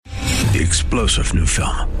the explosive new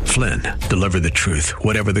film, Flynn, Deliver the Truth,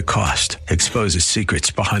 Whatever the Cost, exposes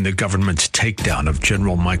secrets behind the government's takedown of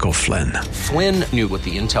General Michael Flynn. Flynn knew what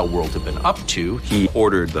the intel world had been up to. He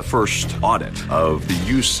ordered the first audit of the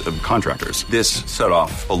use of contractors. This set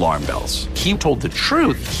off alarm bells. He told the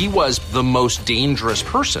truth. He was the most dangerous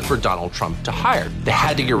person for Donald Trump to hire. They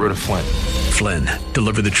had to get rid of Flynn. Flynn,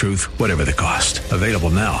 Deliver the Truth, Whatever the Cost. Available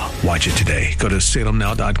now. Watch it today. Go to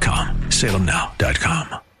salemnow.com.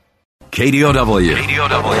 salemnow.com.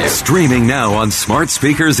 KDOW. Streaming now on smart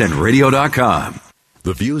speakers and radio.com.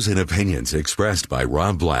 The views and opinions expressed by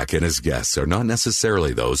Rob Black and his guests are not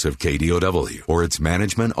necessarily those of KDOW or its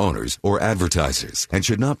management, owners, or advertisers and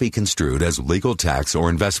should not be construed as legal, tax, or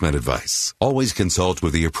investment advice. Always consult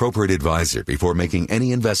with the appropriate advisor before making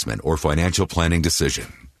any investment or financial planning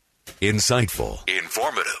decision. Insightful,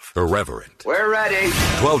 informative, irreverent. We're ready.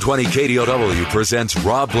 1220 KDOW presents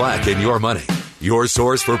Rob Black and Your Money. Your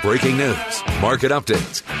source for breaking news, market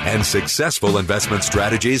updates, and successful investment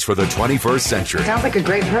strategies for the 21st century. Sounds like a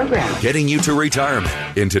great program. Getting you to retirement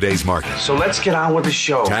in today's market. So let's get on with the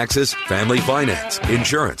show. Taxes, family finance,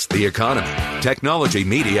 insurance, the economy, technology,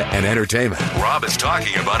 media, and entertainment. Rob is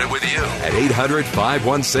talking about it with you at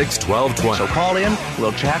 800-516-1220. So call in,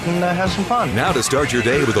 we'll chat and have some fun. Now to start your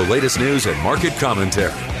day with the latest news and market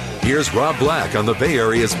commentary. Here's Rob Black on the Bay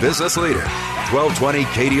Area's business leader, 1220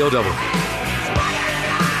 KDOW.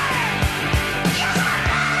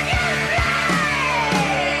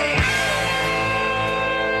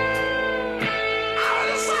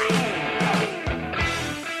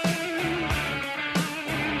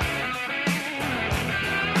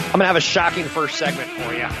 I'm going to have a shocking first segment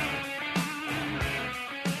for you.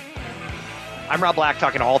 I'm Rob Black,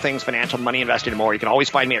 talking all things financial, money, investing, and more. You can always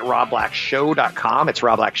find me at robblackshow.com. It's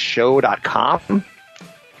robblackshow.com.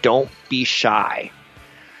 Don't be shy.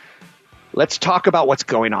 Let's talk about what's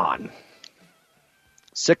going on.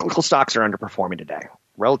 Cyclical stocks are underperforming today.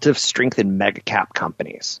 Relative strength in mega cap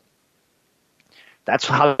companies. That's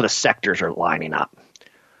how the sectors are lining up.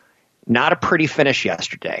 Not a pretty finish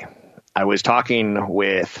yesterday. I was talking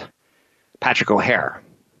with Patrick O'Hare,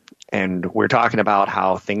 and we're talking about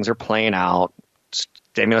how things are playing out.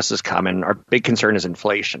 Stimulus is coming. Our big concern is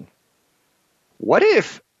inflation. What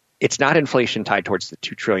if it's not inflation tied towards the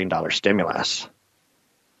 $2 trillion stimulus?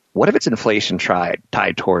 What if it's inflation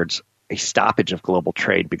tied towards a stoppage of global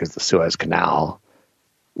trade because of the Suez Canal,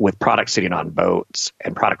 with product sitting on boats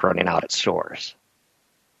and product running out at stores?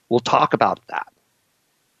 We'll talk about that.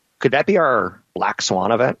 Could that be our black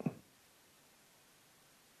swan event?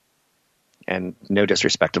 And no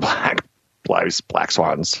disrespect to black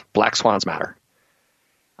swans. Black swans matter.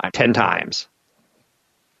 10 times.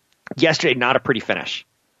 Yesterday, not a pretty finish.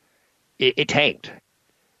 It tanked.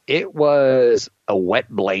 It was a wet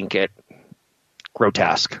blanket,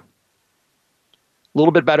 grotesque. A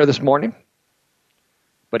little bit better this morning,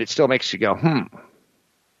 but it still makes you go,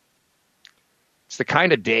 It's the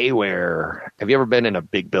kind of day where, have you ever been in a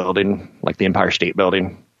big building like the Empire State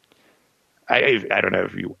Building? I don't know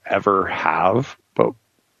if you ever have, but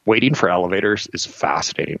waiting for elevators is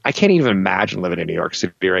fascinating. I can't even imagine living in New York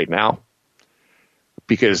City right now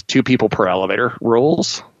because 2 people per elevator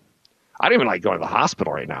rules. I don't even like going to the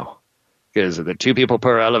hospital right now because of the 2 people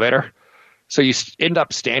per elevator. So you end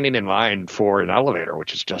up standing in line for an elevator,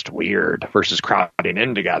 which is just weird versus crowding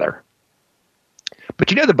in together.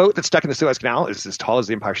 But you know the boat that's stuck in the Suez Canal is as tall as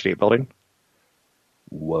the Empire State Building?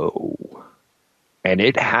 Whoa. And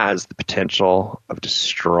it has the potential of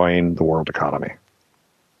destroying the world economy.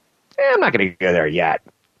 I'm not going to go there yet.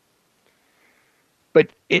 But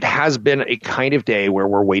it has been a kind of day where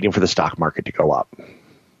we're waiting for the stock market to go up.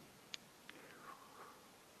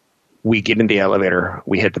 We get in the elevator,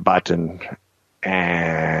 we hit the button,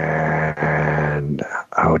 and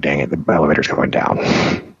oh, dang it, the elevator's going down.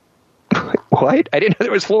 What? I didn't know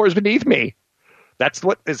there was floors beneath me. That's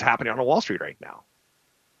what is happening on Wall Street right now.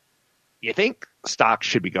 You think stocks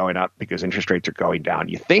should be going up because interest rates are going down.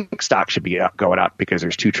 You think stocks should be going up because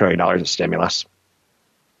there's $2 trillion of stimulus.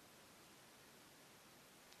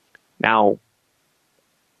 Now,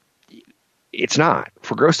 it's not.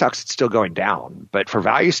 For growth stocks, it's still going down. But for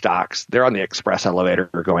value stocks, they're on the express elevator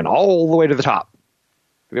going all the way to the top.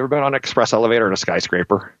 Have you ever been on an express elevator in a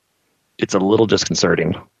skyscraper? It's a little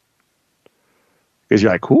disconcerting. Because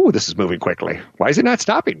you're like, ooh, this is moving quickly. Why is it not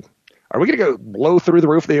stopping? Are we going to go blow through the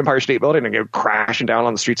roof of the Empire State Building and go crashing down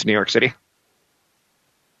on the streets of New York City?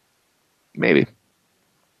 Maybe.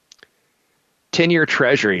 10-year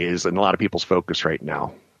Treasury is in a lot of people's focus right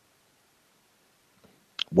now.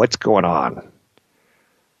 What's going on?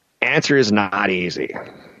 Answer is not easy.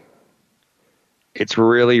 It's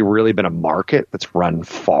really, really been a market that's run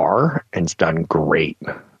far and it's done great.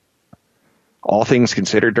 All things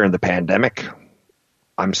considered during the pandemic,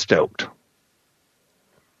 I'm stoked.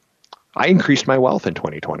 I increased my wealth in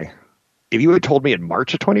 2020. If you had told me in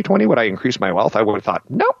March of 2020 would I increase my wealth, I would have thought,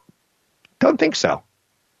 nope, don't think so.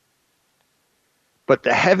 But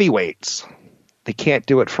the heavyweights, they can't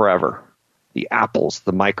do it forever. The Apples,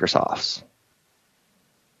 the Microsofts,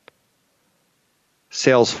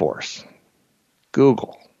 Salesforce,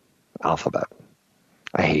 Google, Alphabet.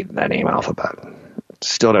 I hate that name, Alphabet.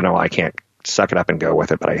 Still don't know why I can't suck it up and go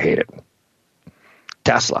with it, but I hate it.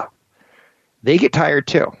 Tesla. They get tired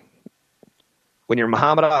too. When you're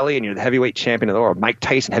Muhammad Ali and you're the heavyweight champion of the world, Mike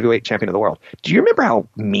Tyson, heavyweight champion of the world, do you remember how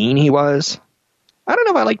mean he was? I don't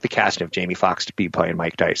know if I like the casting of Jamie Foxx to be playing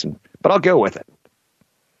Mike Tyson, but I'll go with it.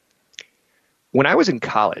 When I was in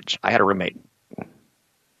college, I had a roommate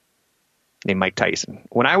named Mike Tyson.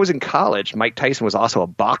 When I was in college, Mike Tyson was also a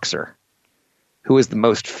boxer who was the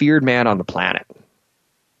most feared man on the planet.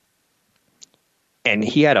 And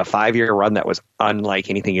he had a 5-year run that was unlike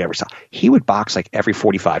anything you ever saw. He would box like every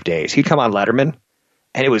 45 days. He'd come on Letterman,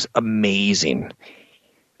 and it was amazing.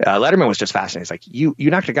 Letterman was just fascinating. It's like, you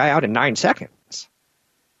knocked a guy out in 9 seconds.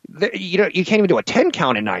 You can't even do a 10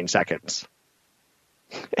 count in 9 seconds.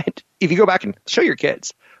 And if you go back and show your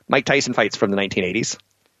kids Mike Tyson fights from the 1980s,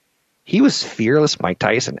 he was fearless Mike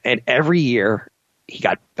Tyson. And every year he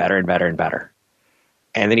got better and better and better.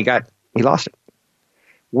 And then he lost it.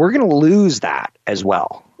 We're going to lose that as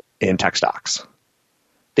well in tech stocks.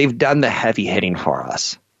 They've done the heavy hitting for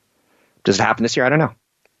us. Does it happen this year? I don't know.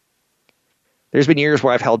 There's been years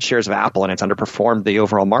where I've held shares of Apple and it's underperformed the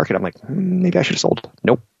overall market. I'm like, maybe I should have sold.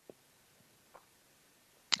 Nope.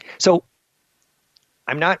 So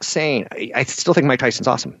I'm not saying, I still think Mike Tyson's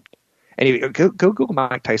awesome. And if you go Google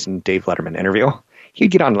Mike Tyson, Dave Letterman interview.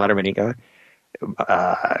 He'd get on Letterman and he'd go,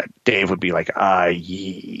 Dave would be like,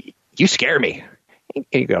 you scare me. And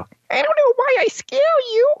you go, I don't know why I scare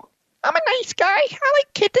you. I'm a nice guy. I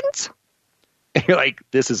like kittens. And you're like,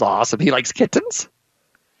 this is awesome. He likes kittens.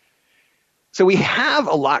 So we have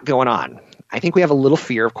a lot going on. I think we have a little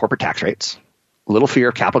fear of corporate tax rates, a little fear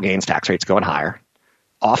of capital gains tax rates going higher,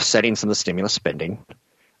 offsetting some of the stimulus spending,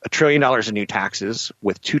 $1 trillion in new taxes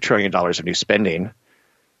with $2 trillion of new spending.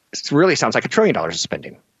 It really sounds like $1 trillion of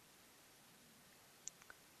spending.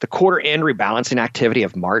 The quarter end rebalancing activity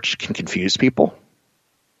of March can confuse people.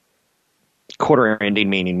 Quarter ending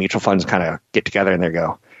meaning mutual funds kind of get together and they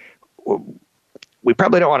go, we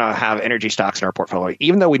probably don't want to have energy stocks in our portfolio,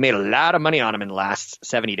 even though we made a lot of money on them in the last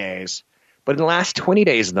 70 days. But in the last 20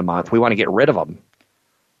 days of the month, we want to get rid of them.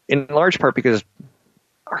 In large part because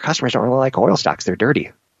our customers don't really like oil stocks. They're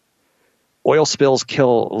dirty. Oil spills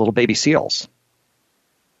kill little baby seals.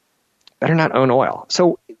 Better not own oil.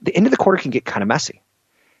 So the end of the quarter can get kind of messy.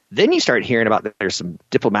 Then you start hearing about that there's some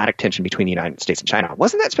diplomatic tension between the United States and China.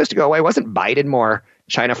 Wasn't that supposed to go away? Wasn't Biden more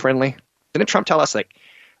China friendly? Didn't Trump tell us like,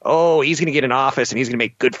 oh, he's going to get in office and he's going to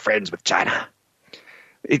make good friends with China?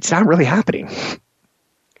 It's not really happening.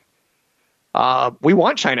 We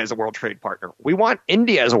want China as a world trade partner. We want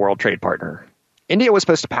India as a world trade partner. India was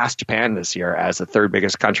supposed to pass Japan this year as the third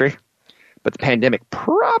biggest country, but the pandemic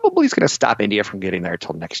probably is going to stop India from getting there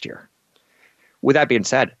until next year. With that being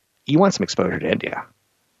said, you want some exposure to India.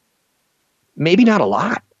 Maybe not a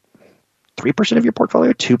lot. 3% of your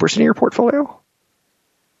portfolio, 2% of your portfolio.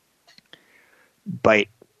 But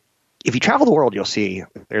if you travel the world, you'll see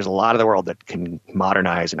there's a lot of the world that can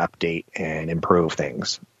modernize and update and improve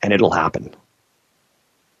things, and it'll happen.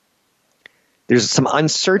 There's some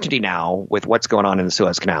uncertainty now with what's going on in the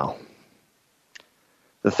Suez Canal.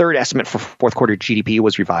 The third estimate for fourth quarter GDP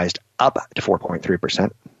was revised up to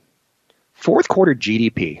 4.3%. Fourth quarter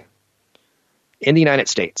GDP in the United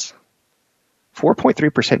States,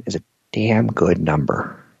 4.3% is a damn good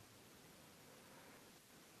number.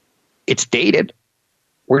 It's dated.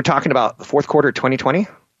 We're talking about the fourth quarter of 2020.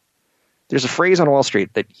 There's a phrase on Wall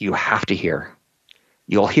Street that you have to hear.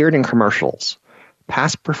 You'll hear it in commercials.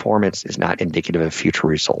 Past performance is not indicative of future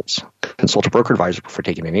results. Consult a broker advisor before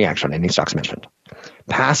taking any action on any stocks mentioned.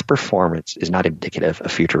 Past performance is not indicative of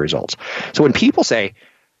future results. So when people say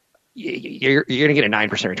you're going to get a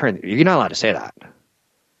 9% return, you're not allowed to say that.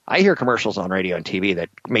 I hear commercials on radio and TV that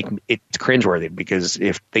make it cringeworthy because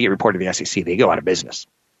if they get reported to the SEC, they go out of business.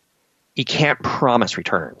 You can't promise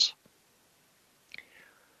returns.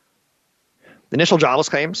 The initial jobless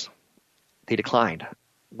claims, they declined.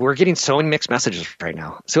 We're getting so many mixed messages right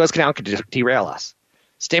now. Suez Canal could derail us.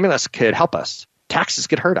 Stimulus could help us. Taxes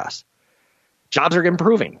could hurt us. Jobs are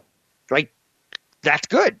improving. Like, that's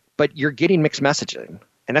good, but you're getting mixed messaging,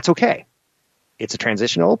 and that's okay. It's a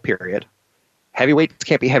transitional period. Heavyweights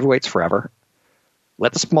can't be heavyweights forever.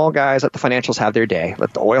 Let the small guys, let the financials have their day.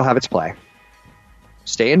 Let the oil have its play.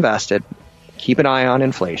 Stay invested. Keep an eye on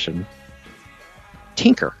inflation.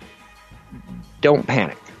 Tinker. Don't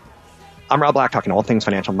panic. I'm Rob Black, talking all things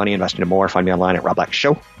financial, money, investing, and more. Find me online at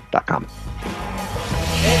robblackshow.com.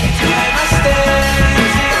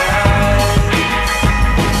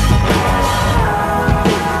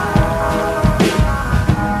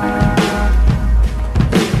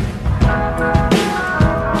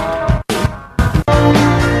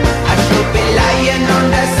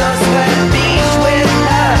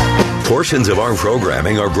 Portions of our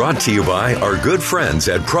programming are brought to you by our good friends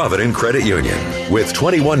at Provident Credit Union, with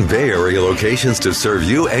 21 Bay Area locations to serve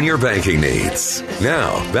you and your banking needs.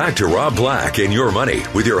 Now, back to Rob Black and Your Money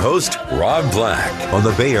with your host, Rob Black, on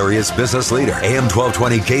the Bay Area's business leader, AM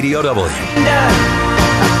 1220 KDOW.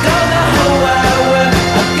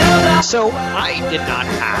 So, I did not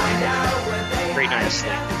have a great night of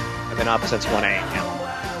sleep. I've been up since 1 a.m.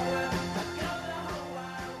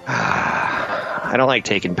 I don't like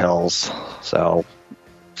taking pills, so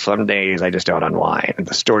some days I just don't unwind, and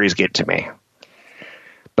the stories get to me.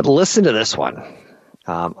 But listen to this one.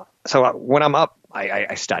 So when I'm up,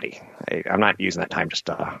 I study. I'm not using that time just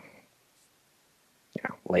to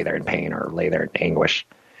lay there in pain or lay there in anguish.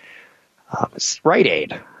 Rite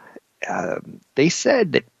Aid, they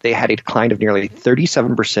said that they had a decline of nearly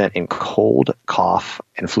 37% in cold, cough,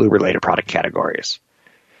 and flu-related product categories.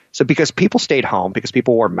 So because people stayed home, because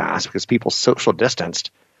people wore masks, because people social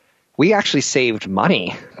distanced, we actually saved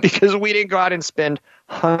money because we didn't go out and spend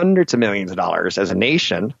hundreds of millions of dollars as a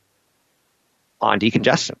nation on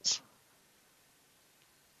decongestants.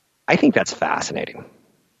 I think that's fascinating.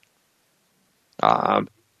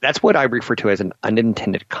 That's what I refer to as an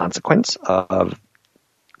unintended consequence of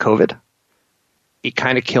COVID. It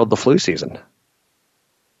kind of killed the flu season.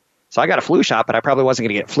 So I got a flu shot, but I probably wasn't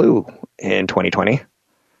going to get flu in 2020.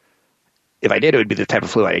 If I did, it would be the type of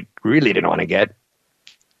flu I really didn't want to get.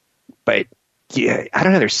 But yeah, I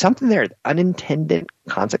don't know. There's something there. Unintended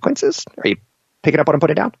consequences. Are you picking up what I'm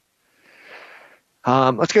putting down?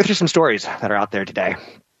 Let's go through some stories that are out there today.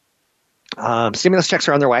 Stimulus checks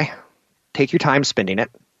are on their way. Take your time spending it.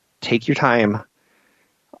 Take your time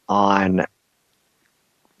on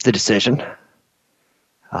the decision.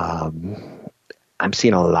 I'm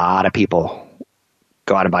seeing a lot of people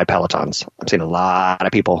go out and buy Pelotons. I'm seeing a lot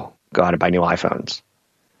of people go out and buy new iPhones.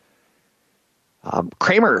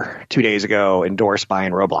 Kramer 2 days ago endorsed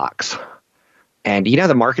buying Roblox. And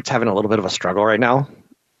the market's having a little bit of a struggle right now.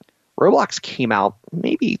 Roblox came out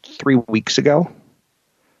maybe 3 weeks ago,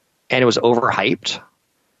 and it was overhyped.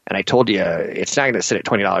 And I told you it's not going to sit at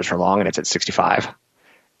 $20 for long, and it's at $65.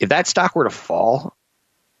 If that stock were to fall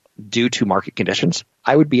due to market conditions,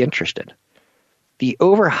 I would be interested. The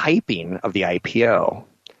overhyping of the IPO,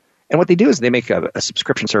 and what they do is they make a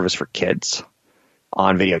subscription service for kids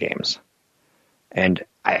on video games. And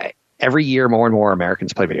every year, more and more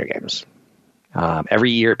Americans play video games.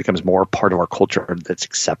 Every year, it becomes more part of our culture that's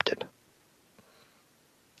accepted.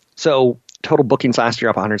 So total bookings last year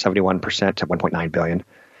up 171% to $1.9 billion.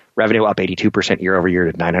 Revenue up 82% year over year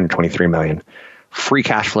to $923 million. Free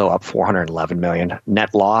cash flow up $411 million.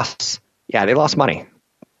 Net loss, they lost money.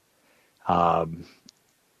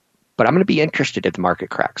 But I'm going to be interested if the market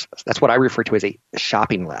cracks. That's what I refer to as a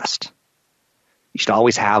shopping list. You should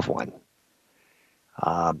always have one.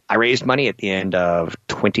 I raised money at the end of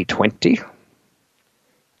 2020.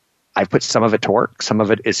 I've put some of it to work. Some of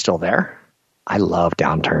it is still there. I love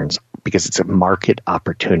downturns because it's a market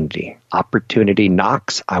opportunity. Opportunity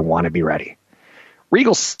knocks. I want to be ready.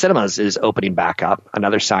 Regal Cinemas is opening back up.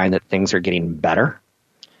 Another sign that things are getting better.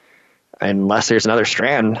 Unless there's another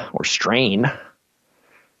strand or strain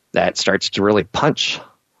that starts to really punch.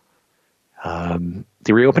 The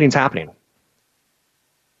reopening's happening.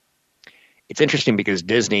 It's interesting because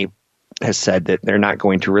Disney has said that they're not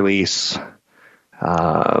going to release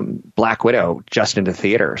Black Widow just into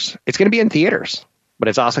theaters. It's going to be in theaters, but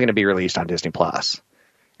it's also going to be released on Disney Plus.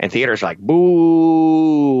 And theaters are like,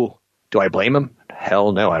 boo. Do I blame them?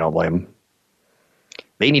 Hell no, I don't blame them.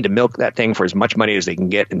 They need to milk that thing for as much money as they can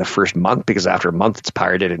get in the first month, because after a month, it's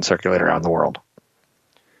pirated and circulated around the world.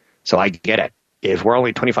 So I get it. If we're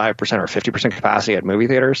only 25% or 50% capacity at movie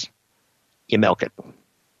theaters, you milk it.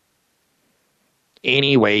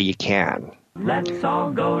 Any way you can. Let's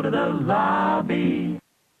all go to the lobby.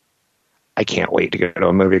 I can't wait to go to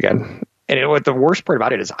a movie again. And what the worst part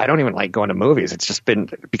about it is I don't even like going to movies. It's just been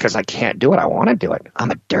because I can't do it. I want to do it.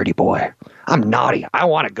 I'm a dirty boy. I'm naughty. I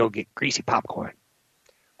want to go get greasy popcorn.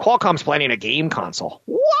 Qualcomm's planning a game console.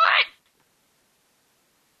 What?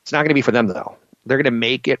 It's not going to be for them, though. They're going to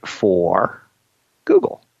make it for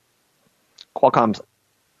Google. Qualcomm's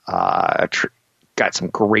got some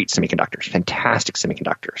great semiconductors, fantastic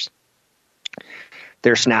semiconductors.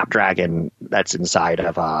 Their Snapdragon that's inside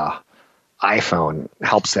of iPhone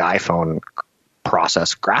helps the iPhone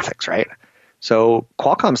process graphics, right? So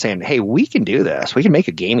Qualcomm's saying, hey, we can do this. We can make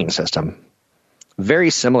a gaming system very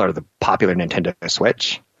similar to the popular Nintendo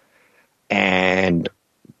Switch, and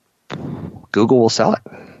Google will sell it.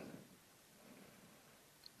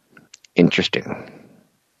 Interesting.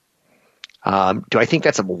 Do I think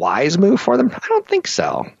that's a wise move for them? I don't think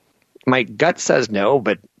so. My gut says no,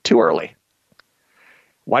 but too early.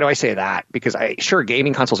 Why do I say that? Because sure,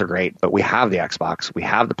 gaming consoles are great, but we have the Xbox, we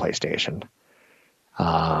have the PlayStation.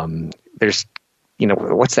 There's,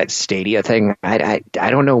 what's that Stadia thing? I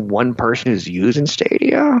don't know one person who's using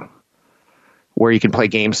Stadia where you can play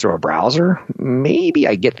games through a browser. Maybe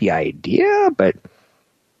I get the idea, but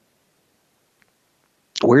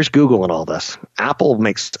where's Google in all this? Apple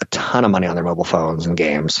makes a ton of money on their mobile phones and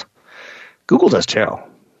games. Google does too,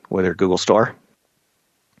 with their Google Store.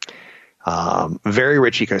 Very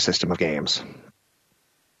rich ecosystem of games.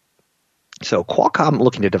 So Qualcomm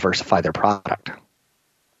looking to diversify their product.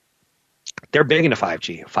 They're big into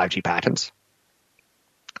 5G patents.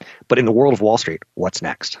 But in the world of Wall Street, what's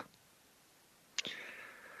next?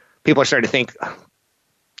 People are starting to think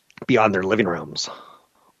beyond their living rooms.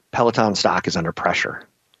 Peloton stock is under pressure.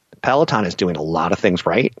 Peloton is doing a lot of things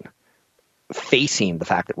right, facing the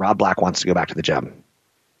fact that Rob Black wants to go back to the gym.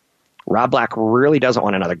 Rob Black really doesn't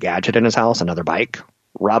want another gadget in his house, another bike.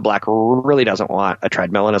 Rob Black really doesn't want a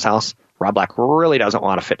treadmill in his house. Rob Black really doesn't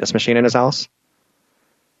want a fitness machine in his house.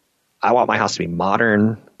 I want my house to be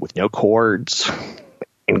modern, with no cords,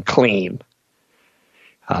 and clean.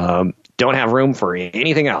 Don't have room for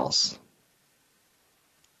anything else.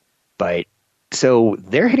 But so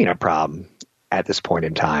they're hitting a problem at this point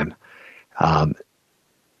in time.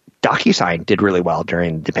 DocuSign did really well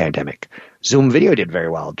during the pandemic. Zoom Video did very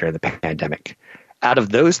well during the pandemic. Out of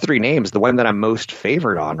those three names, the one that I'm most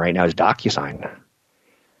favored on right now is DocuSign.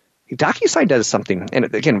 DocuSign does something,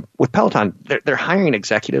 and again, with Peloton, they're hiring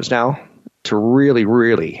executives now to really,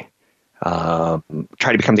 really try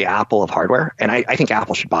to become the Apple of hardware, and I think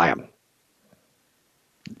Apple should buy them.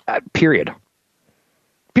 Period.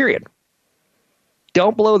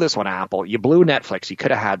 Don't blow this one, Apple. You blew Netflix. You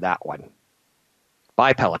could have had that one.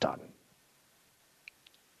 Buy Peloton.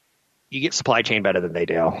 You get supply chain better than they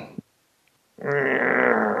do.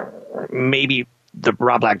 Maybe the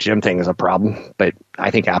Rob Black gym thing is a problem, but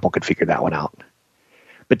I think Apple could figure that one out.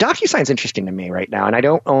 But DocuSign's interesting to me right now, and I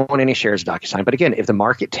don't own any shares of DocuSign. But again, if the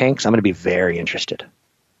market tanks, I'm going to be very interested.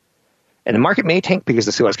 And the market may tank because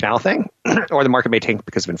of the Suez Canal thing, or the market may tank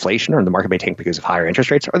because of inflation, or the market may tank because of higher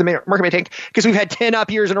interest rates, or the market may tank because we've had 10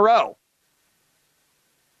 up years in a row.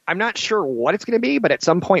 I'm not sure what it's going to be, but at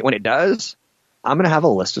some point when it does, I'm going to have a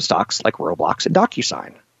list of stocks like Roblox and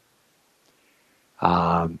DocuSign.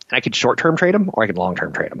 And I could short-term trade them, or I could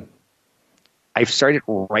long-term trade them. I've started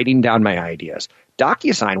writing down my ideas.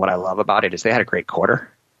 DocuSign, what I love about it is they had a great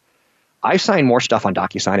quarter. I've signed more stuff on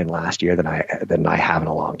DocuSign in last year than I have in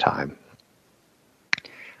a long time.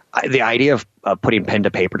 The idea of putting pen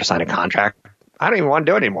to paper to sign a contract, I don't even want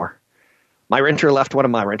to do it anymore. My renter left one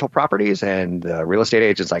of my rental properties, and the real estate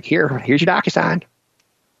agent's like, here's your DocuSign.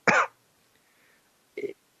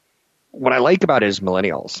 What I like about it is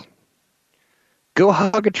millennials. Go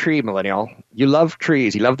hug a tree, millennial. You love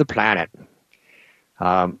trees. You love the planet.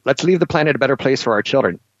 Let's leave the planet a better place for our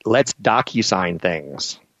children. Let's DocuSign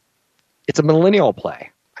things. It's a millennial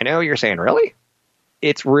play. I know you're saying, really?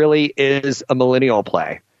 It really is a millennial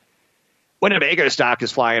play. Winnebago stock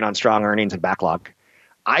is flying on strong earnings and backlog.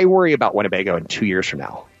 I worry about Winnebago in 2 years from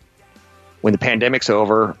now. When the pandemic's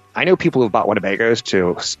over, I know people who've bought Winnebagos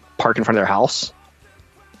to park in front of their house,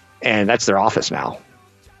 and that's their office now.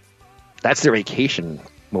 That's their vacation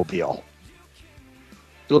mobile.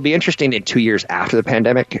 It'll be interesting in 2 years after the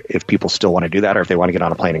pandemic if people still want to do that, or if they want to get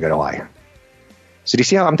on a plane and go to Hawaii. So do you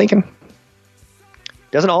see how I'm thinking?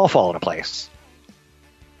 Doesn't all fall into place.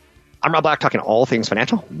 I'm Rob Black, talking all things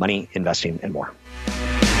financial, money, investing, and more.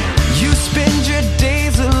 You spend your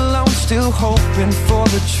days alone, still hoping for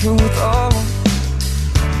the truth. Oh,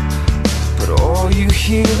 but all you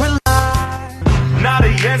hear are lies. Not a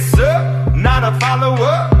yes sir, not a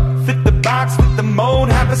follower. Fit the box, fit the mold,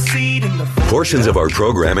 have a seat in the. Portions of our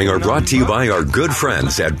programming are brought to you by our good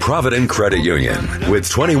friends at Provident Credit Union. With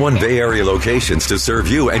 21 Bay Area locations to serve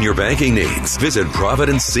you and your banking needs, visit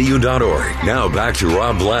providencecu.org. Now back to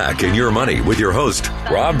Rob Black and Your Money with your host,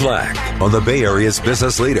 Rob Black, on the Bay Area's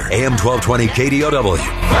business leader, AM 1220 KDOW.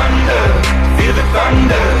 Thunder, feel the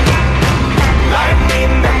thunder,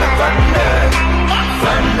 lightning and the thunder.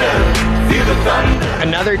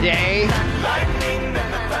 Another day,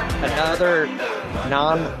 another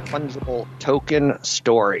non-fungible token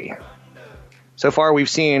story. So far, we've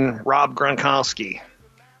seen Rob Gronkowski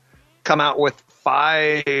come out with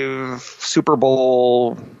 5 Super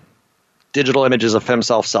Bowl digital images of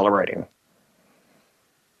himself celebrating,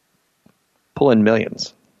 pulling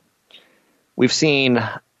millions. We've seen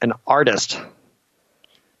an artist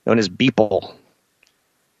known as Beeple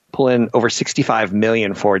pull in over $65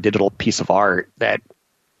 million for a digital piece of art that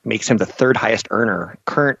makes him the 3rd highest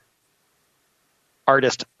current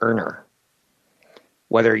artist earner.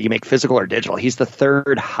 Whether you make physical or digital, he's the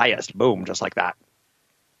 3rd highest. Boom, just like that.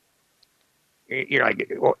 You're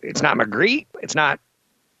like, well, it's not Magritte. It's not,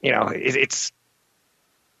 it's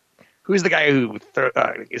who's the guy who,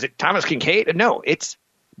 is it Thomas Kincaid? No, it's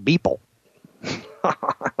Beeple.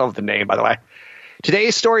 I love the name, by the way.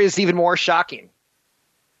 Today's story is even more shocking.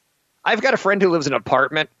 I've got a friend who lives in an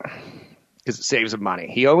apartment because it saves him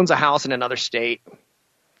money. He owns a house in another state,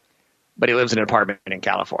 but he lives in an apartment in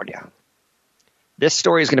California. This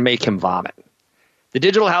story is going to make him vomit. The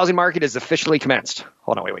digital housing market is officially commenced.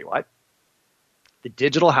 Hold on, wait, what? The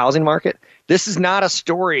digital housing market? This is not a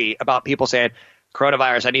story about people saying,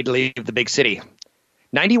 coronavirus, I need to leave the big city.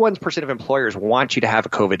 91% of employers want you to have a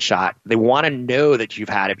COVID shot. They want to know that you've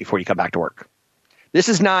had it before you come back to work. This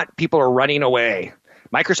is not people are running away.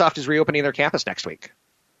 Microsoft is reopening their campus next week.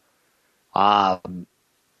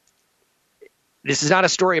 This is not a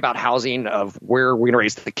story about housing, of where we're going to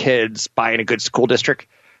raise the kids, buying a good school district.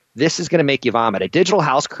 This is going to make you vomit. A digital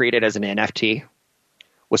house created as an NFT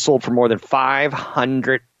was sold for more than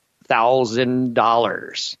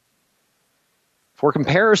 $500,000. For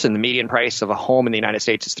comparison, the median price of a home in the United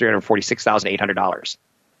States is $346,800.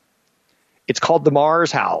 It's called the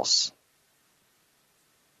Mars House.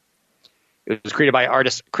 It was created by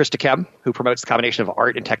artist Krista Kem, who promotes the combination of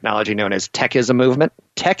art and technology known as Techism movement.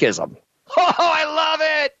 Techism. Oh, I love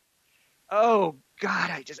it. Oh, God,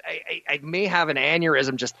 I may have an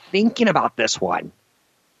aneurysm just thinking about this one.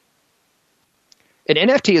 An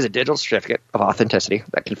NFT is a digital certificate of authenticity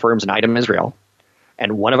that confirms an item is real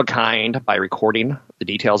and one of a kind by recording the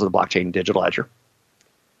details of the blockchain digital ledger.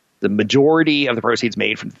 The majority of the proceeds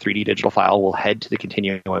made from the 3D digital file will head to the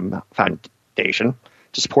Continuum Foundation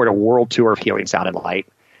to support a world tour of healing sound and light.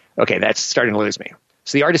 Okay, that's starting to lose me.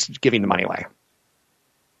 So the artist is giving the money away.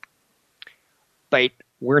 But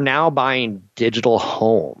we're now buying digital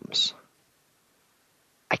homes.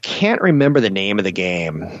 I can't remember the name of the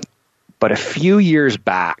game, but a few years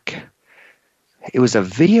back, it was a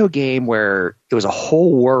video game where it was a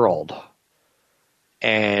whole world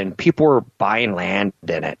and people were buying land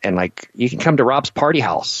in it. And like, you can come to Rob's party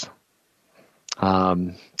house.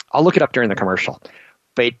 I'll look it up during the commercial.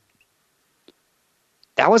 But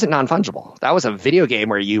that wasn't non-fungible. That was a video game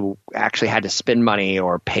where you actually had to spend money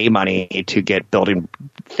or pay money to get building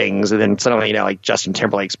things. And then suddenly, like Justin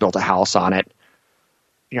Timberlake's built a house on it.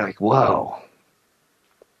 You're like, whoa.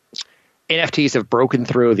 NFTs have broken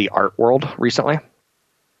through the art world recently.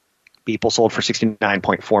 Beeple sold for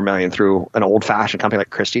 $69.4 million through an old-fashioned company like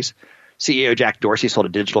Christie's. CEO Jack Dorsey sold a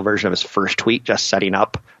digital version of his first tweet, just setting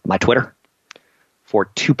up my Twitter, for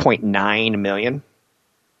 $2.9 million.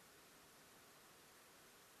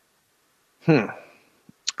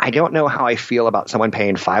 I don't know how I feel about someone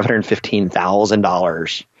paying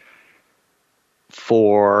 $515,000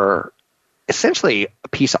 for essentially a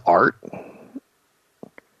piece of art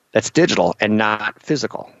that's digital and not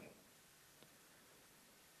physical.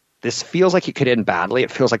 This feels like it could end badly. It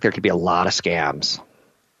feels like there could be a lot of scams.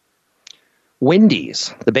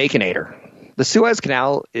 Wendy's, the Baconator. The Suez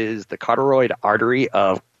Canal is the carotid artery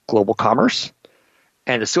of global commerce.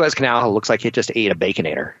 And the Suez Canal looks like it just ate a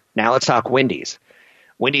Baconator. Now let's talk Wendy's.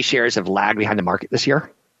 Wendy's shares have lagged behind the market this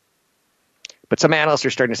year. But some analysts are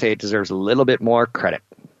starting to say it deserves a little bit more credit.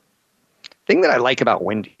 The thing that I like about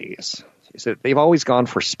Wendy's is that they've always gone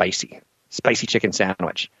for spicy chicken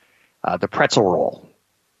sandwich, the pretzel roll,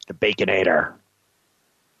 the Baconator.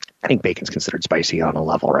 I think bacon's considered spicy on a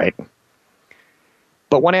level, right?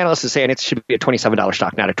 But one analyst is saying it should be a $27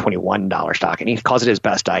 stock, not a $21 stock. And he calls it his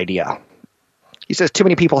best idea. He says too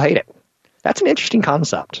many people hate it. That's an interesting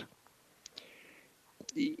concept.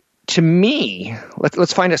 To me,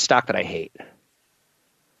 let's find a stock that I hate.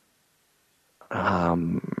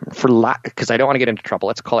 Because I don't want to get into trouble,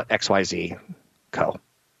 let's call it XYZ Co.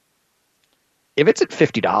 If it's at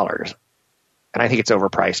 $50 and I think it's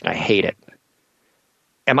overpriced and I hate it,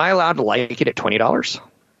 am I allowed to like it at $20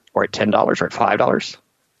 or at $10 or at $5?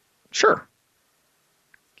 Sure.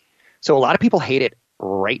 So a lot of people hate it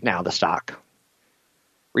right now, the stock.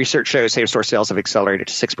 Research shows same-store sales have accelerated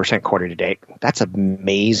to 6% quarter to date. That's an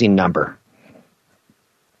amazing number.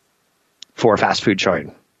 for a fast food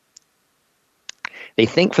chain. They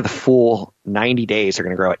think for the full 90 days they're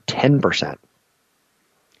going to grow at 10%.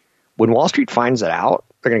 When Wall Street finds it out,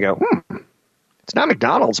 they're going to go, it's not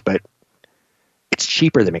McDonald's, but it's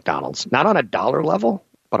cheaper than McDonald's. Not on a dollar level,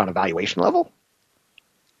 but on a valuation level.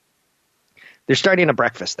 They're starting a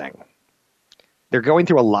breakfast thing. They're going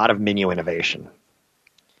through a lot of menu innovation.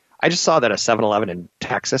 I just saw that a 7-Eleven in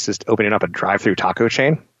Texas is opening up a drive-through taco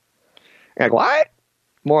chain. You're like, what?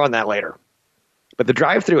 More on that later. But the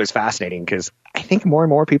drive-through is fascinating because I think more and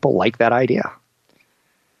more people like that idea.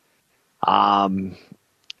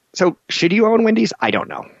 So should you own Wendy's? I don't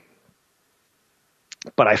know.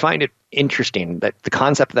 But I find it interesting that the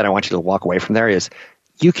concept that I want you to walk away from there is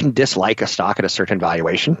you can dislike a stock at a certain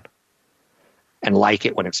valuation and like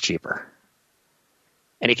it when it's cheaper.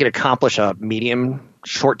 And it can accomplish a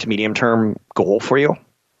short to medium term goal for you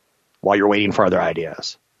while you're waiting for other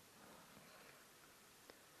ideas.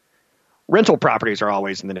 Rental properties are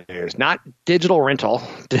always in the news, not digital rental,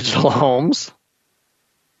 digital homes.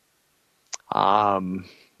 I'm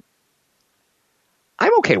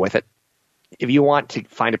okay with it. If you want to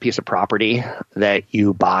find a piece of property that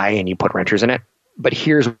you buy and you put renters in it, but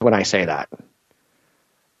here's when I say that.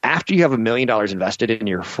 After you have $1 million invested in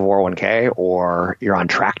your 401k, or you're on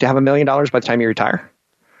track to have $1 million by the time you retire,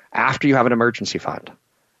 after you have an emergency fund,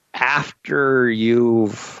 after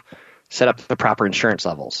you've set up the proper insurance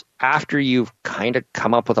levels, after you've kind of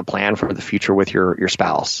come up with a plan for the future with your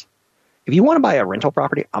spouse, if you want to buy a rental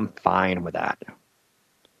property, I'm fine with that.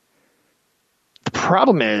 The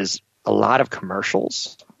problem is a lot of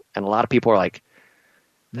commercials and a lot of people are like,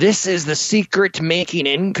 this is the secret to making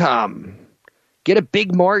income. Get a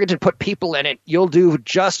big mortgage and put people in it. You'll do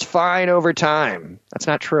just fine over time. That's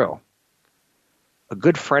not true. A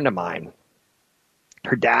good friend of mine,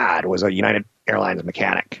 her dad was a United Airlines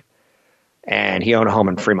mechanic, and he owned a home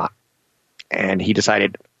in Fremont. And he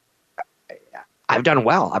decided, I've done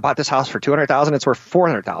well. I bought this house for $200,000. It's worth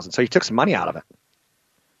 $400,000. So he took some money out of it,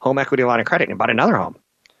 home equity line of credit, and bought another home,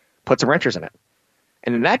 put some renters in it.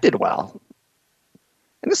 And then that did well.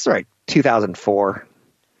 And this is like 2004.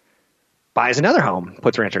 Buys another home,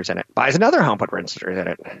 puts renters in it. Buys another home, puts renters in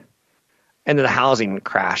it. And then the housing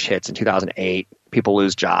crash hits in 2008. People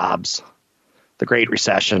lose jobs. The Great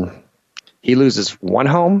Recession. He loses one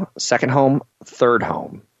home, second home, third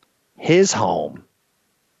home. His home.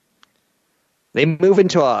 They move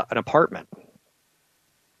into an apartment.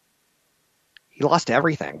 He lost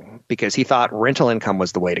everything because he thought rental income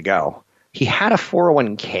was the way to go. He had a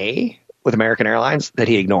 401k with American Airlines that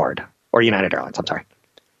he ignored. Or United Airlines, I'm sorry.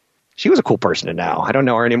 She was a cool person to know. I don't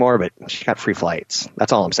know her anymore, but she got free flights.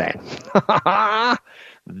 That's all I'm saying.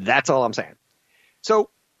 That's all I'm saying. So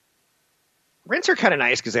rents are kind of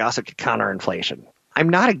nice because they also could counter inflation. I'm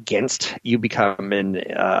not against you becoming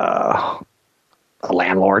a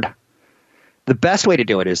landlord. The best way to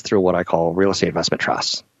do it is through what I call real estate investment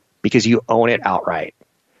trusts, because you own it outright.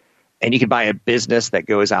 And you can buy a business that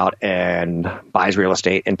goes out and buys real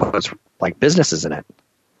estate and puts like businesses in it.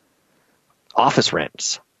 Office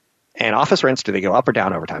rents. And office rents, do they go up or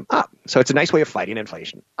down over time? Up. So it's a nice way of fighting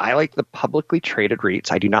inflation. I like the publicly traded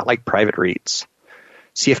REITs. I do not like private REITs.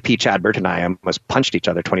 CFP Chad Burt and I almost punched each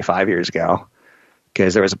other 25 years ago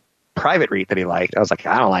because there was a private REIT that he liked. I was like,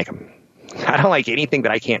 I don't like him. I don't like anything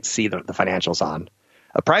that I can't see the financials on.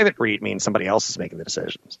 A private REIT means somebody else is making the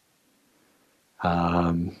decisions.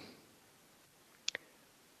 But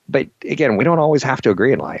again, we don't always have to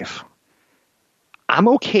agree in life. I'm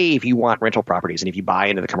okay if you want rental properties and if you buy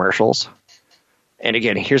into the commercials. And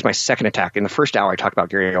again, here's my second attack. In the first hour, I talked about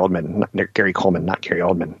Gary Coleman, not Gary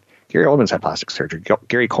Oldman. Gary Oldman's had plastic surgery.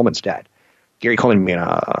 Gary Coleman's dead. Gary Coleman being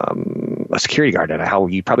a security guard, and how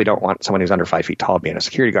you probably don't want someone who's under 5 feet tall being a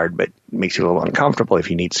security guard, but it makes you a little uncomfortable if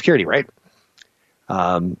you need security, right?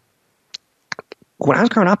 When I was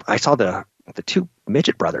growing up, I saw the two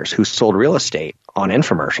midget brothers who sold real estate on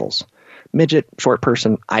infomercials. Midget, short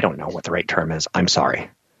person, I don't know what the right term is. I'm sorry.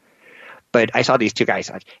 But I saw these two guys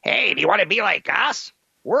like, hey, do you want to be like us?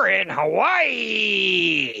 We're in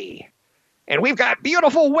Hawaii. And we've got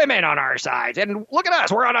beautiful women on our sides. And look at us,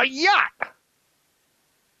 we're on a yacht.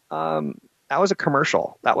 That was a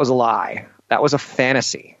commercial. That was a lie. That was a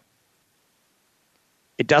fantasy.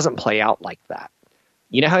 It doesn't play out like that.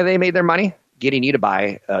 You know how they made their money? Getting you to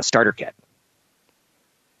buy a starter kit.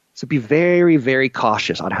 So be very, very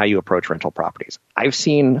cautious on how you approach rental properties. I've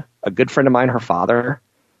seen a good friend of mine, her father,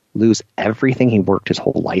 lose everything he worked his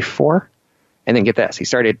whole life for. And then get this, he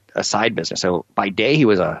started a side business. So by day, he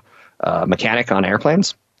was a mechanic on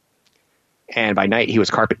airplanes. And by night, he was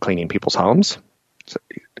carpet cleaning people's homes. So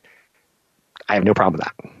I have no problem with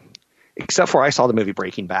that. except for I saw the movie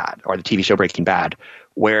Breaking Bad, or the TV show Breaking Bad,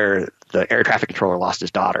 where the air traffic controller lost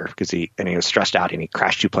his daughter because he was stressed out and he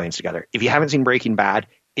crashed two planes together. If you haven't seen Breaking Bad,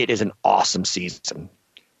 it is an awesome season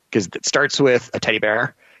because it starts with a teddy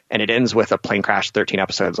bear and it ends with a plane crash 13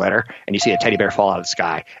 episodes later, and you see a teddy bear fall out of the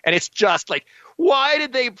sky. And it's just like, why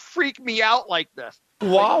did they freak me out like this?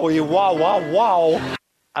 Wow, wow.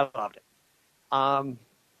 I loved it. And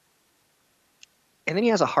then he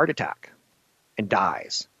has a heart attack and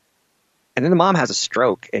dies. And then the mom has a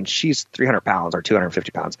stroke, and she's 300 pounds or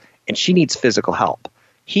 250 pounds, and she needs physical help.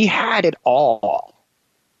 He had it all.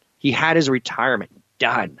 He had his retirement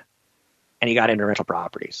done, and he got into rental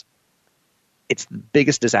properties. It's the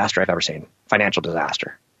biggest disaster I've ever seen, financial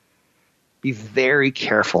disaster. Be very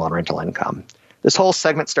careful on rental income. This whole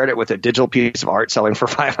segment started with a digital piece of art selling for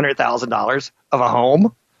 $500,000 of a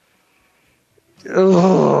home.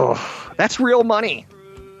 Ugh, that's real money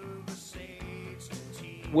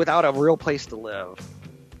without a real place to live.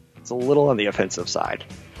 It's a little on the offensive side.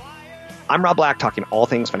 I'm Rob Black, talking all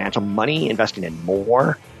things financial, money, investing, and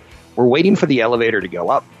more. We're waiting for the elevator to go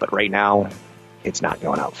up, but right now it's not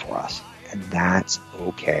going up for us. And that's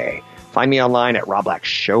okay. Find me online at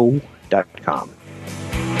robblackshow.com.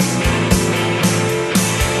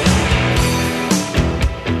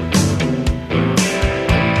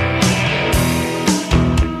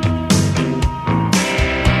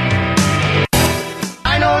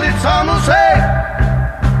 I know that some will say,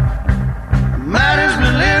 matters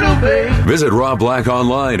a little bit. Visit Rob Black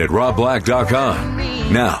online at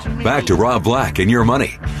robblack.com. Now, back to Rob Black and Your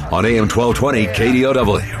Money on AM 1220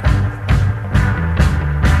 KDOW.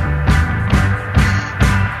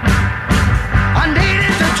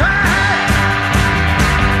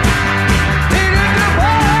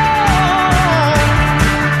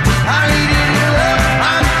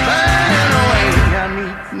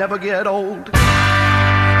 Never get old.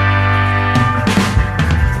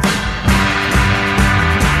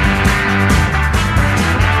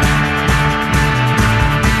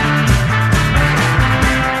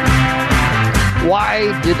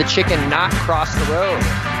 Why did the chicken not cross the road?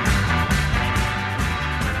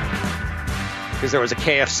 Because there was a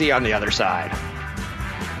KFC on the other side.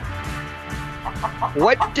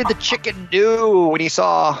 What did the chicken do when he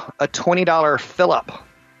saw a $20 fill-up?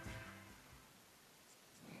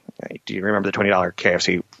 Do you remember the $20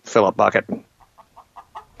 KFC fill-up bucket?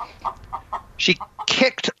 She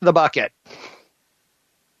kicked the bucket.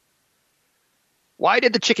 Why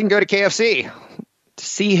did the chicken go to KFC? To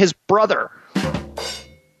see his brother.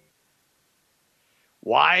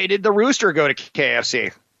 Why did the rooster go to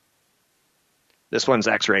KFC? This one's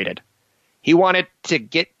X-rated. He wanted to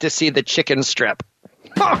get to see the chicken strip.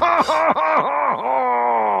 Oh,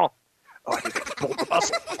 I think I pulled the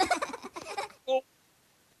muscle.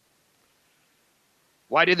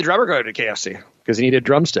 Why did the drummer go to KFC? Because he needed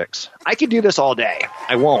drumsticks. I could do this all day.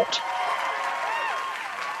 I won't.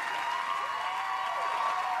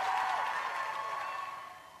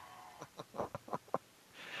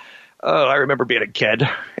 Oh, I remember being a kid,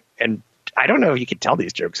 and I don't know if you can tell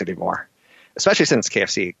these jokes anymore, especially since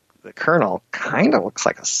KFC, the Colonel, kind of looks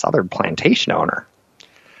like a Southern plantation owner.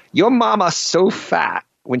 Your mama's so fat,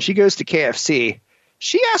 when she goes to KFC,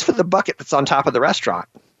 she asks for the bucket that's on top of the restaurant.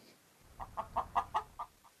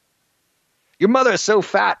 Your mother is so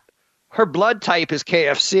fat, her blood type is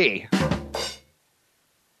KFC.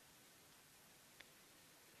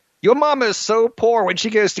 Your mama is so poor, when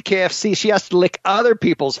she goes to KFC, she has to lick other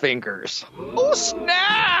people's fingers. Oh,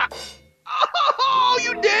 snap! Oh,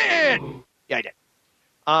 you did! Yeah, I did.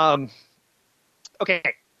 Okay.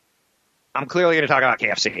 I'm clearly going to talk about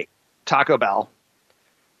KFC. Taco Bell.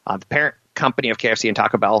 The parent company of KFC and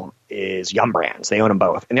Taco Bell is Yum Brands. They own them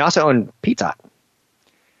both. And they also own Pizza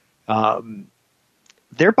Hut.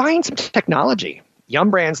 They're buying some technology.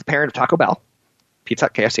 Yum Brands, the parent of Taco Bell, Pizza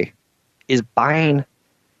Hut, KFC, is buying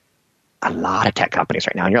a lot of tech companies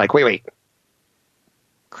right now. And you're like, wait.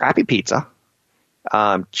 Crappy pizza.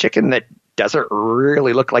 Chicken that doesn't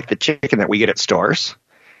really look like the chicken that we get at stores.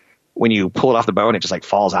 When you pull it off the bone, it just like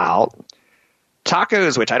falls out.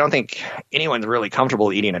 Tacos, which I don't think anyone's really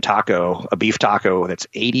comfortable eating a beef taco that's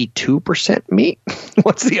 82% meat.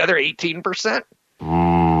 What's the other 18%?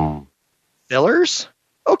 Fillers?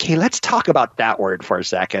 Okay, let's talk about that word for a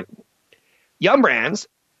second. Yum Brands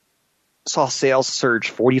saw sales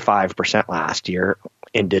surge 45% last year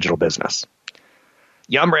in digital business.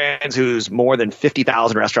 Yum Brands, whose more than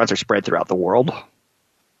 50,000 restaurants are spread throughout the world,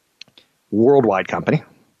 worldwide company,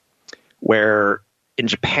 where in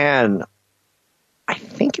Japan, I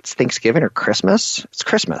think it's Thanksgiving or Christmas. It's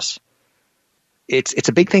Christmas. It's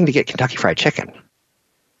a big thing to get Kentucky Fried Chicken.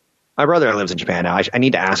 My brother lives in Japan now. I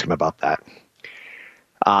need to ask him about that.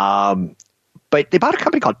 But they bought a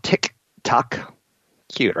company called TikTok.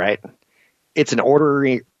 Cute, right? It's an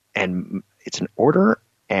order and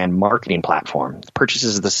marketing platform. The purchase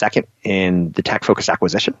is the second in the tech-focused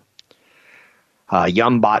acquisition.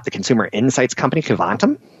 Yum bought the consumer insights company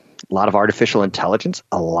Quantum. A lot of artificial intelligence.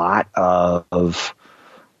 A lot of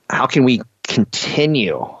how can we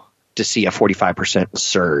continue to see a 45%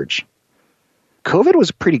 surge. COVID was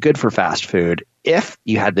pretty good for fast food if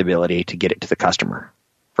you had the ability to get it to the customer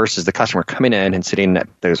versus the customer coming in and sitting at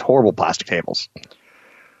those horrible plastic tables.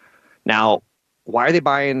 Now, why are they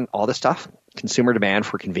buying all this stuff? Consumer demand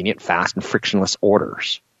for convenient, fast, and frictionless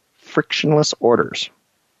orders. Frictionless orders.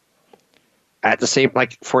 At the same,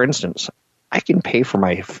 like, for instance, I can pay for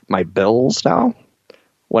my bills now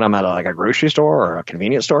when I'm at a grocery store or a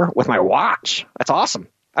convenience store with my watch. That's awesome.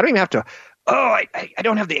 I don't even have to, I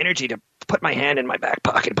don't have the energy to put my hand in my back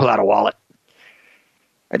pocket and pull out a wallet.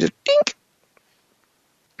 I just dink.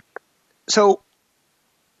 So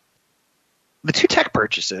the two tech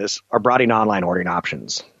purchases are broadening online ordering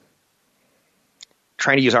options,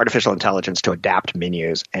 trying to use artificial intelligence to adapt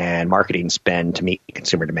menus and marketing spend to meet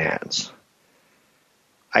consumer demands.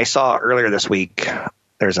 I saw earlier this week,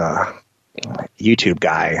 there's a YouTube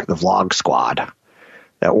guy, the Vlog Squad,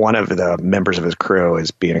 that one of the members of his crew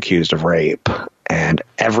is being accused of rape, and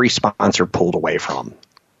every sponsor pulled away from him.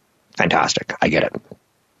 Fantastic. I get it.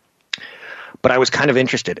 But I was kind of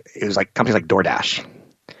interested. It was like companies like DoorDash.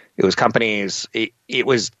 It was companies, it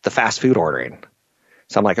was the fast food ordering.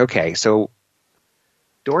 So I'm like, okay, so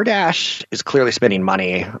DoorDash is clearly spending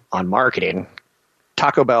money on marketing.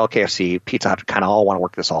 Taco Bell, KFC, Pizza Hut kind of all want to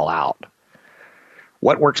work this all out.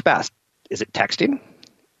 What works best? Is it texting?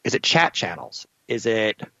 Is it chat channels? Is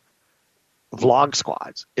it vlog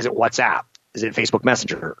squads? Is it WhatsApp? Is it Facebook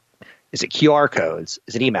Messenger? Is it QR codes?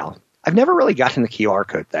 Is it email? I've never really gotten the QR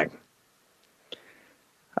code thing.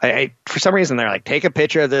 I for some reason, they're like, take a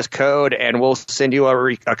picture of this code and we'll send you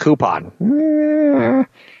a coupon. I don't know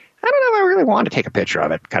if I really want to take a picture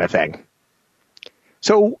of it kind of thing.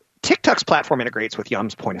 So TikTok's platform integrates with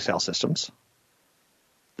Yum's point-of-sale systems.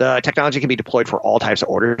 The technology can be deployed for all types of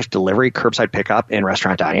orders, delivery, curbside pickup, and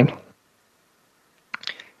restaurant dining.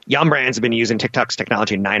 Yum Brands have been using TikTok's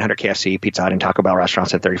technology in 900 KFC, Pizza Hut, and Taco Bell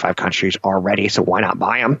restaurants in 35 countries already, so why not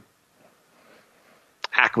buy them?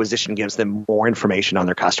 Acquisition gives them more information on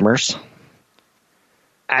their customers.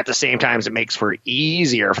 At the same time, it makes for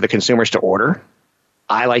easier for the consumers to order.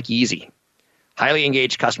 I like easy. Highly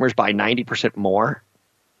engaged customers buy 90% more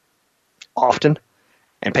often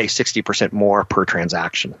and pay 60% more per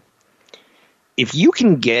transaction. If you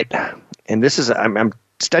can get, and this is, I'm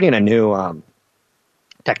studying a new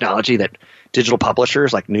technology that digital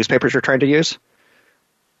publishers like newspapers are trying to use.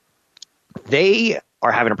 They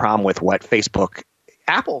are having a problem with what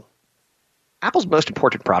Apple's most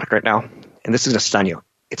important product right now, and this is going to stun you.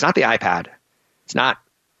 It's not the iPad. It's not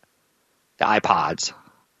the iPods.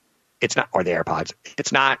 It's not, or the AirPods.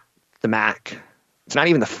 It's not the Mac. It's not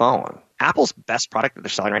even the phone. Apple's best product that they're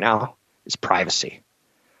selling right now is privacy.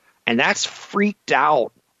 And that's freaked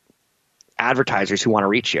out advertisers who want to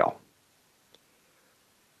reach you.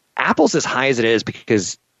 Apple's as high as it is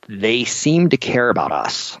because they seem to care about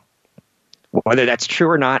us. Whether that's true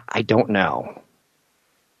or not, I don't know.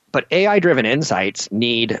 But AI-driven insights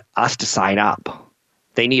need us to sign up.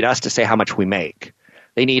 They need us to say how much we make.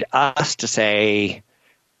 They need us to say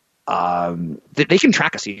they can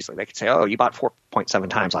track us easily. They can say, oh, you bought 4.7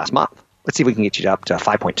 times last month. Let's see if we can get you up to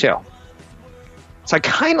 5.2. So I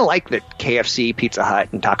kind of like that KFC, Pizza Hut,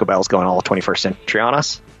 and Taco Bell's going all 21st century on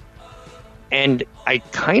us. And I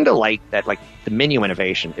kind of like that, like the menu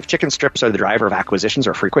innovation. If chicken strips are the driver of acquisitions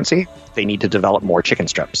or frequency, they need to develop more chicken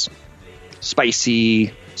strips.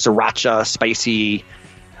 Spicy, sriracha, spicy,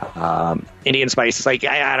 Indian spices. Like,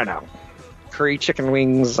 I don't know. Curry chicken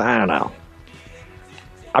wings. I don't know.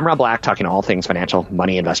 I'm Rob Black, talking all things financial,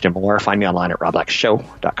 money, investing, and more. Find me online at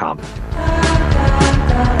robblackshow.com.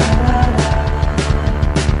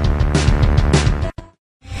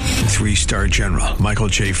 3-star General Michael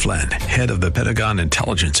J. Flynn, head of the Pentagon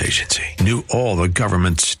Intelligence Agency, knew all the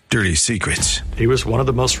government's dirty secrets. He was one of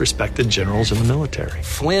the most respected generals in the military.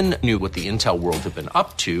 Flynn knew what the intel world had been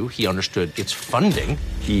up to. He understood its funding.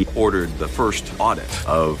 He ordered the first audit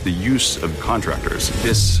of the use of contractors.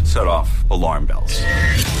 This set off alarm bells.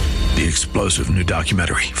 The explosive new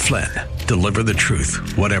documentary, Flynn, Deliver the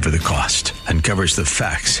Truth, Whatever the Cost, uncovers the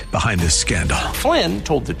facts behind this scandal. Flynn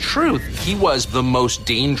told the truth. He was the most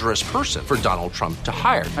dangerous person for Donald Trump to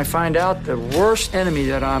hire. I find out the worst enemy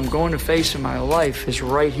that I'm going to face in my life is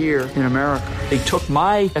right here in America. They took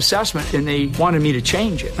my assessment and they wanted me to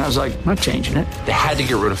change it. And I was like, I'm not changing it. They had to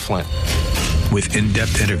get rid of Flynn. With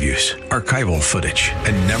in-depth interviews, archival footage,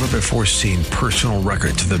 and never-before-seen personal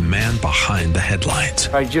records of the man behind the headlines.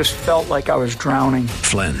 I just felt like I was drowning.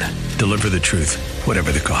 Flynn, Deliver the Truth,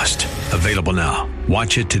 Whatever the Cost. Available now.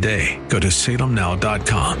 Watch it today. Go to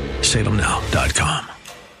salemnow.com. salemnow.com.